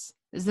sauce.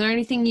 Is there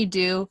anything you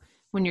do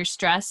when you're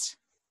stressed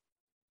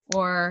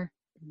or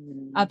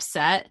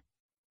upset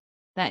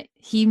that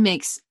he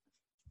makes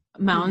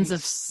mounds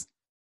of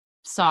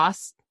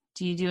sauce?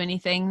 Do you do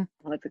anything?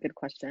 Well, that's a good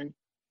question.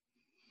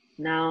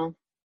 No,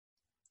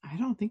 I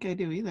don't think I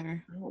do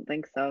either. I don't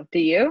think so. Do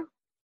you?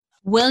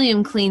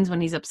 William cleans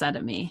when he's upset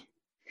at me.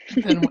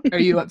 Then are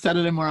you upset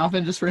at him more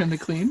often just for him to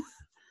clean?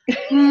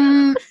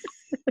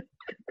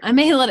 I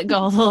may let it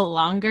go a little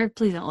longer.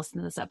 Please don't listen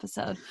to this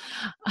episode.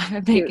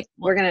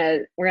 We're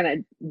gonna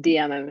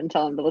DM him and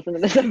tell him to listen to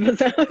this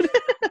episode.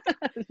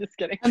 Just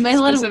kidding. I may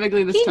let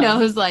him. He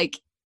knows, like,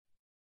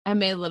 I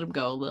may let him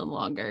go a little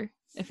longer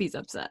if he's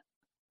upset.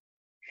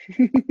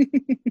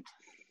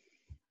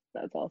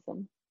 That's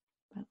awesome.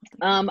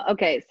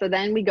 Okay, so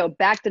then we go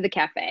back to the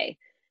cafe.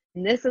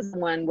 And this is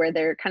one where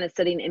they're kind of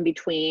sitting in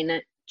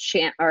between.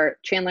 Chandler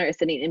is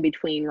sitting in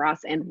between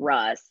Ross and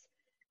Russ,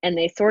 and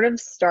they sort of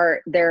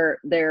start the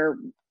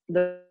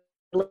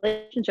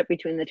relationship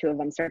between the two of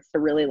them starts to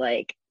really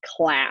like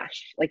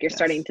clash. Like you're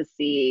starting to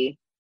see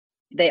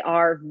they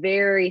are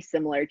very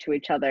similar to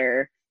each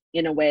other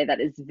in a way that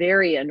is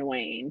very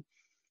annoying.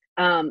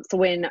 So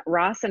when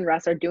Ross and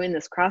Russ are doing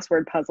this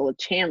crossword puzzle with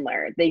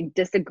Chandler, they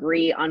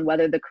disagree on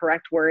whether the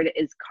correct word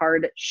is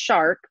card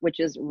shark, which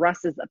is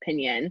Russ's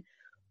opinion,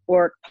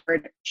 or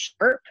card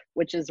sharp,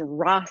 which is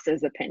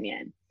Ross's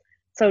opinion.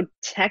 So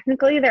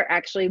technically they're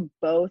actually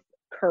both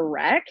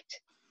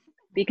correct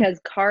because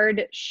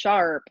card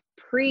sharp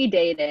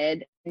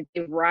predated and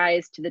gave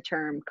rise to the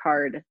term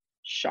card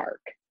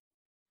shark.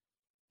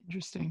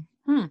 Interesting.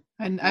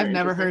 And I've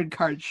never heard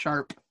card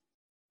sharp.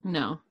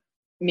 No.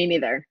 Me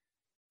neither.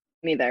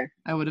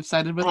 I would have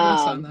sided with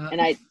Russ on that.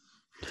 And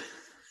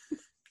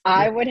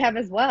I would have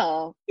as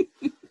well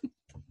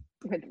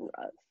with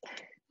Russ.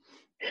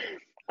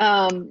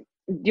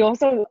 You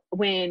also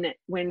when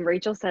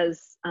Rachel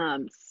says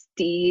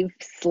Steve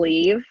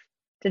sleeve,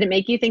 did it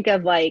make you think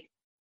of like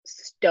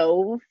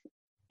stove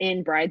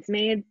in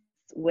Bridesmaids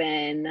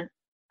when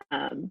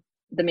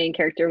the main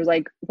character was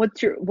like,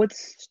 what's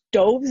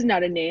stove's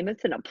not a name,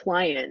 it's an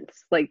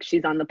appliance. Like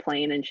she's on the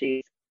plane and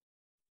she's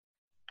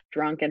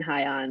drunk and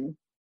high on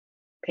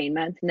pain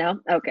meds? No?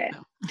 Okay.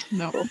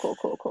 No.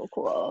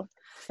 Cool.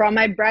 For all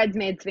my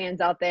Bridesmaids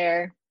fans out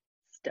there,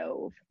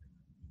 stove.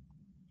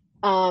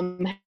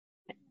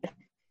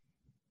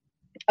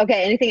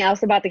 Okay, anything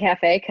else about the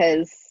cafe?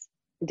 Because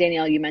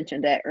Danielle, you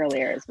mentioned it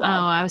earlier as well.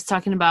 Oh, I was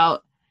talking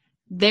about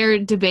they're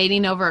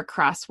debating over a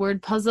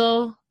crossword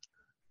puzzle.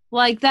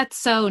 Like, that's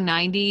so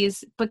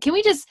 90s. But can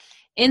we just,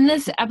 in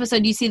this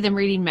episode, you see them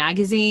reading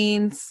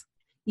magazines.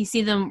 You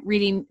see them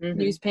reading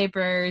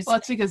newspapers. Well,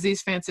 it's because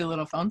these fancy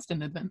little phones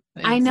didn't invent.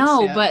 I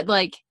know, but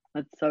like,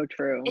 that's so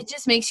true. It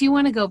just makes you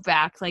want to go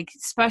back, like,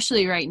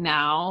 especially right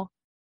now,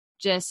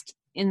 just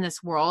in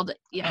this world.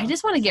 I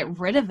just want to get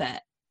rid of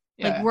it.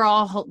 Yeah. Like, we're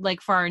all,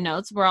 like, for our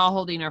notes, we're all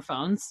holding our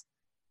phones.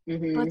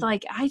 But,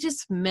 like, I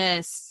just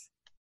miss,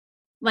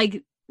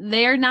 like,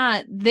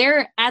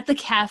 they're at the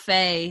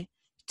cafe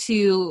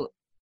to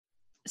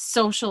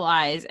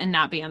socialize and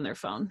not be on their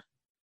phone.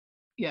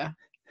 Yeah.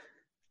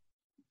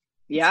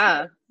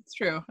 Yeah. It's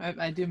true.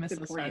 I do miss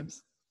those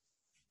times.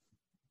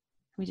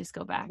 Can we just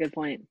go back? Good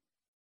point.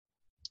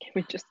 Can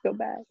we just go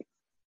back?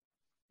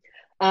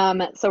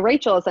 So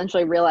Rachel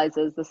essentially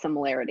realizes the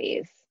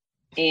similarities.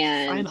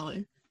 And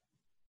finally,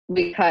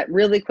 we cut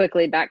really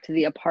quickly back to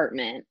the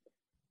apartment.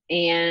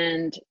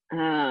 And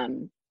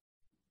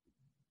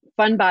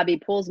Fun Bobby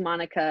pulls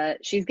Monica.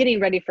 She's getting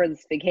ready for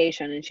this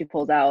vacation, and she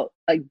pulls out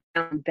a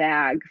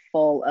bag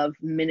full of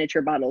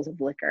miniature bottles of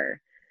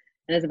liquor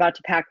and is about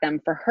to pack them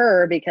for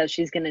her because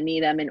she's going to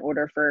need them in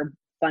order for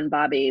Fun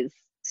Bobby's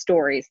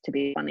stories to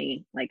be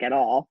funny, like, at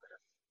all.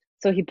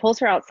 So he pulls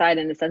her outside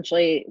and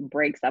essentially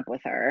breaks up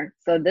with her.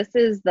 So this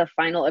is the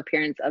final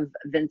appearance of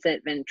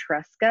Vincent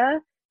Ventresca,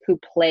 who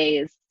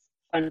plays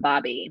Fun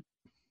Bobby.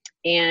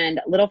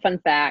 And little fun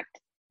fact,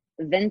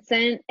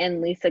 Vincent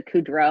and Lisa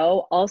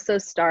Kudrow also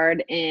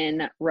starred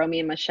in Romy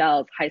and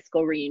Michelle's high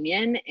school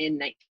reunion in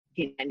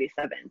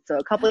 1997. So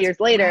a couple of years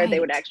later, they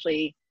would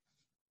actually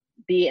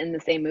be in the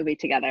same movie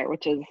together,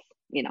 which is,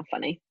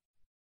 funny.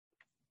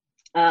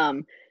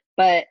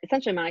 But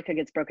essentially Monica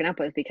gets broken up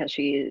with because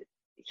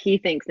he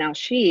thinks now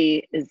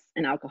she is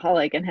an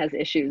alcoholic and has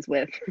issues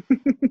with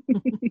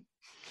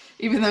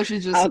even though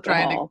she's just alcohol.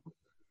 Trying to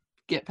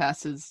get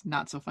past his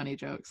not so funny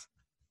jokes.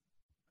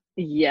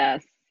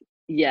 Yes,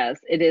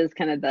 it is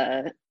kind of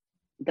the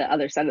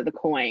other side of the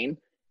coin,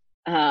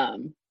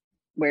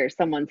 where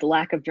someone's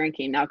lack of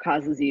drinking now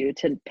causes you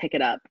to pick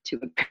it up to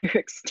a greater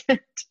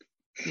extent.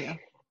 Yeah.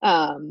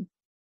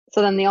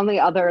 So then the only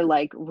other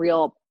like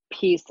real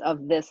piece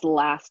of this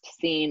last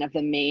scene of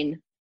the main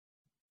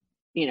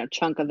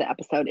chunk of the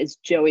episode is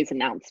Joey's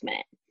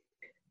announcement.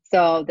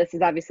 So this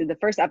is obviously the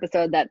first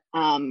episode that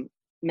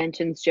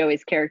mentions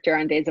Joey's character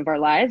on Days of Our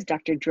Lives,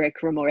 Dr. Drake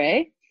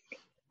Ramore.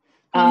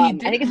 He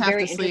didn't have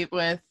to sleep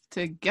with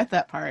to get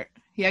that part.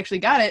 He actually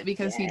got it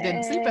because he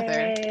didn't sleep with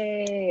her.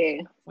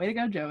 Way to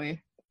go,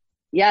 Joey.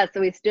 Yeah,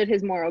 so he stood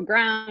his moral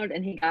ground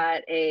and he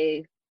got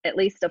at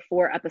least a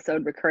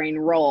 4-episode recurring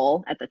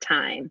role at the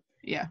time.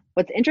 Yeah.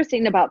 What's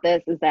interesting about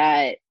this is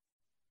that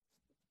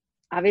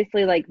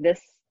obviously like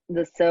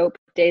the soap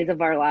Days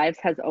of Our Lives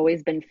has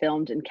always been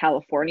filmed in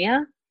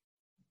California,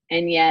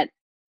 and yet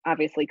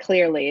obviously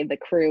clearly the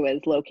crew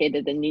is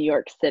located in New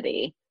York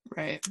City.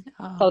 Right.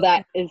 So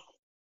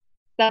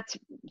that's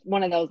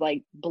one of those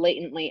like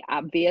blatantly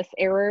obvious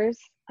errors.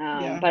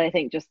 But I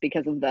think just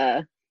because of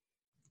the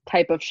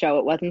type of show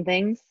it was and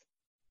things,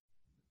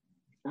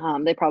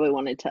 they probably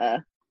wanted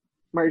to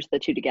merge the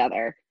two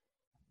together.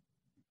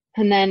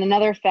 And then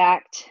another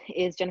fact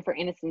is Jennifer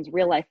Aniston's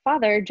real life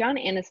father, John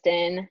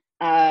Aniston,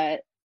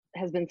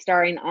 has been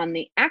starring on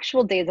the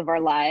actual Days of Our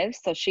Lives.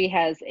 So she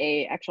has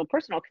a actual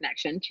personal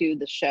connection to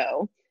the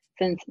show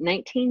since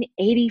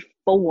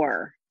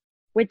 1984,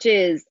 which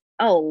is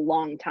a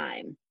long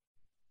time.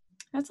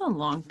 That's a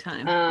long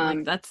time.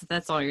 Like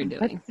that's all you're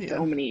doing. That's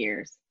so many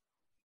years.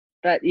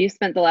 But you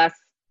spent the last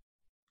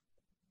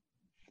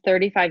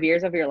 35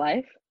 years of your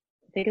life,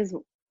 I think is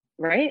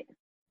right.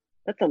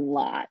 That's a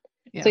lot.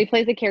 Yeah. So he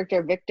plays the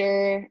character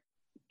Victor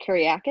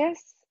Kiriakis,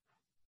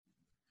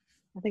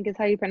 I think is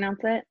how you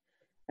pronounce it.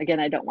 Again,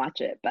 I don't watch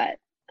it, but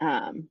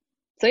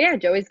so yeah,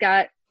 Joey's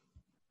got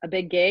a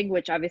big gig,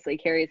 which obviously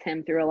carries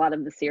him through a lot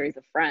of the series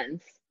of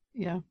Friends.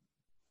 Yeah.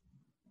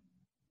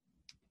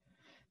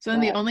 So then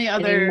the only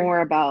other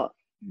more about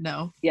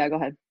no. Yeah, go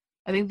ahead.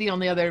 I think the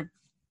only other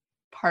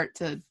part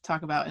to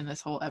talk about in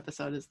this whole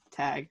episode is the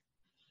tag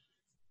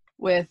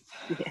with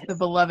the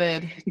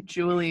beloved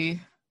Julie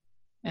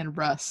and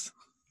Russ.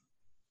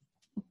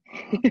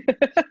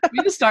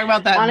 We just talk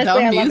about that.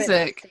 Honestly, dumb music.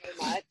 I love it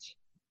so much.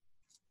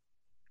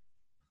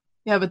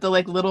 Yeah, but the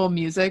like little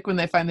music when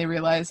they finally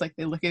realize, like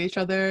they look at each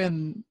other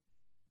and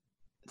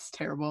it's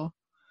terrible.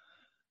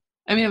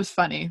 I mean, it was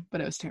funny,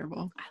 but it was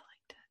terrible. I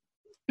liked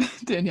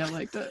it. Danielle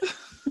liked it.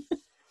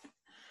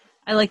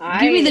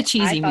 Give me the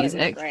cheesy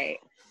music. It was great.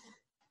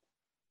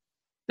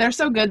 They're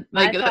so good.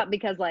 Like I thought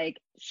because like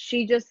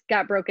she just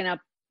got broken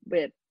up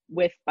with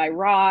by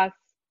Ross.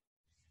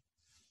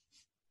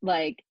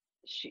 Like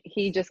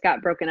he just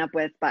got broken up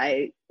with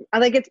by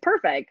like it's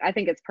perfect. I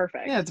think it's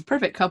perfect. Yeah, it's a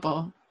perfect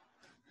couple.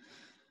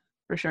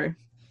 For sure.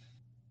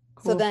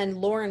 Cool. So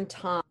then Lauren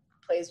Tom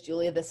plays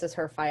Julia. This is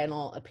her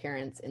final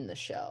appearance in the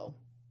show.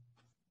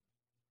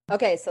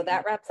 Okay, so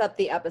that wraps up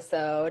the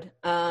episode.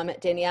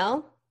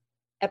 Danielle,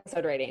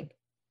 episode rating.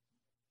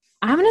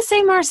 I'm gonna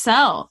say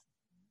Marcel.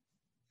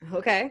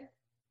 Okay.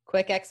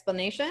 Quick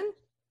explanation.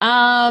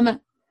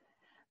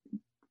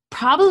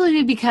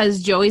 Probably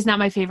because Joey's not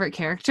my favorite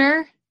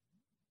character.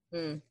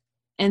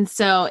 And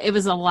so it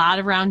was a lot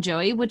around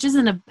Joey, which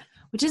isn't a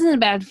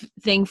bad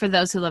thing for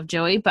those who love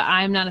Joey, but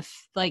I'm not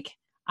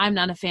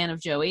a fan of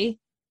Joey.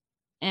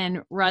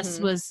 And Russ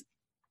was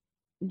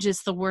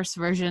just the worst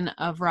version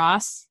of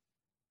Ross.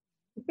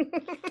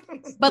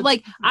 But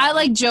like I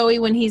like Joey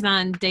when he's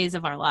on Days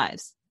of Our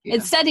Lives. Yeah.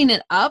 It's setting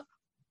it up,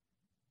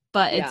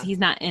 but he's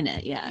not in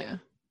it yet.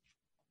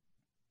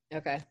 Yeah.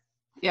 Okay.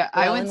 Yeah,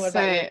 well, I would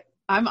say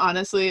I'm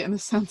honestly, and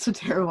this sounds so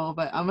terrible,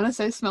 but I'm gonna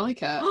say Smelly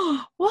Cat.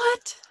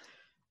 What?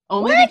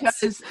 Only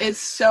because it's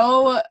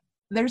so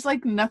there's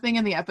like nothing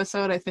in the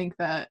episode. I think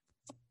that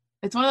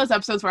it's one of those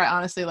episodes where I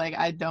honestly like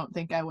I don't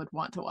think I would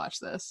want to watch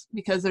this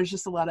because there's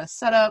just a lot of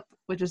setup,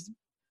 which is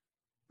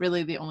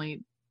really the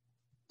only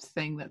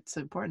thing that's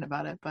important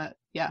about it. But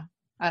yeah,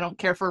 I don't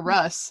care for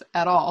Russ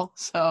at all,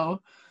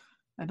 so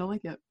I don't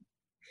like it.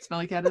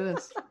 Smelly Cat it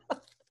is.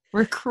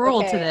 We're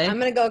cruel today. I'm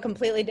gonna go a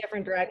completely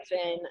different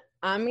direction.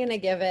 I'm gonna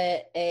give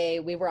it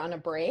we were on a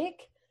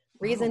break.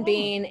 Reason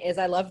being is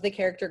I love the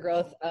character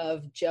growth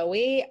of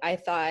Joey. I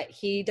thought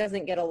he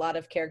doesn't get a lot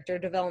of character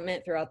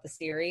development throughout the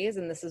series,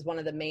 and this is one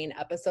of the main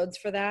episodes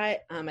for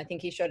that. I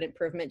think he showed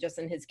improvement just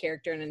in his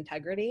character and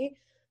integrity,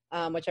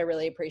 which I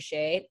really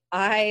appreciate.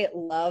 I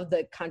love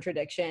the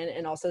contradiction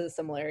and also the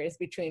similarities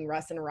between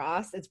Russ and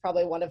Ross. It's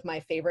probably one of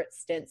my favorite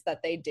stints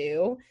that they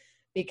do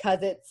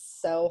because it's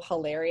so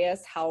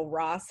hilarious how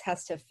Ross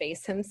has to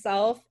face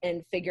himself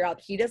and figure out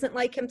he doesn't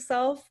like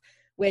himself,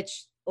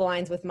 which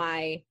aligns with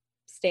my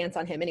stance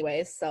on him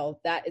anyways, so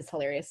that is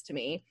hilarious to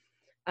me.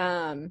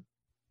 And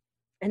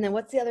then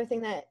what's the other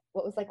thing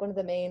what was like one of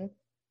the main,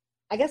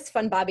 I guess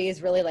Fun Bobby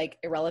is really like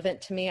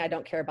irrelevant to me. I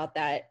don't care about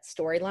that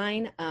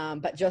storyline,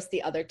 but just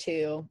the other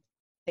two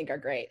I think are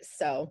great.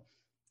 So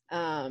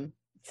yeah,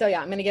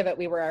 I'm gonna give it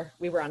we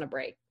were on a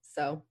break.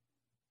 So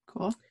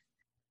cool.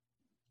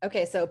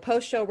 Okay, so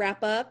post-show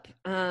wrap-up.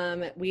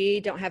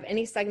 We don't have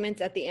any segments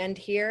at the end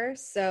here,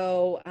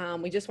 so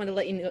we just want to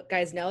let you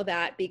guys know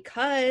that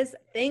because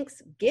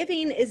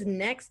Thanksgiving is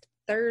next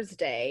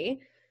Thursday,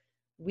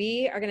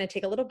 we are going to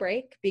take a little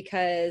break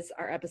because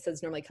our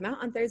episodes normally come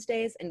out on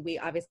Thursdays, and we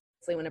obviously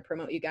want to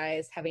promote you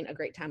guys having a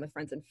great time with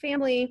friends and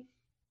family.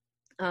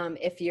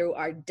 If you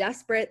are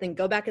desperate, then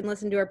go back and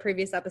listen to our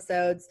previous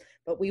episodes,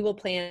 but we will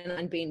plan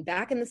on being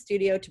back in the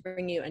studio to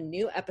bring you a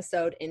new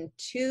episode in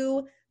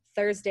 2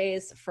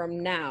 Thursdays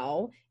from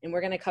now, and we're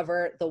going to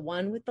cover the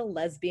one with the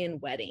lesbian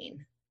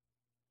wedding.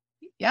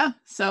 Yeah,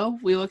 so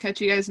we will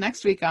catch you guys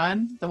next week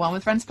on the One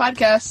with Friends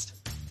podcast.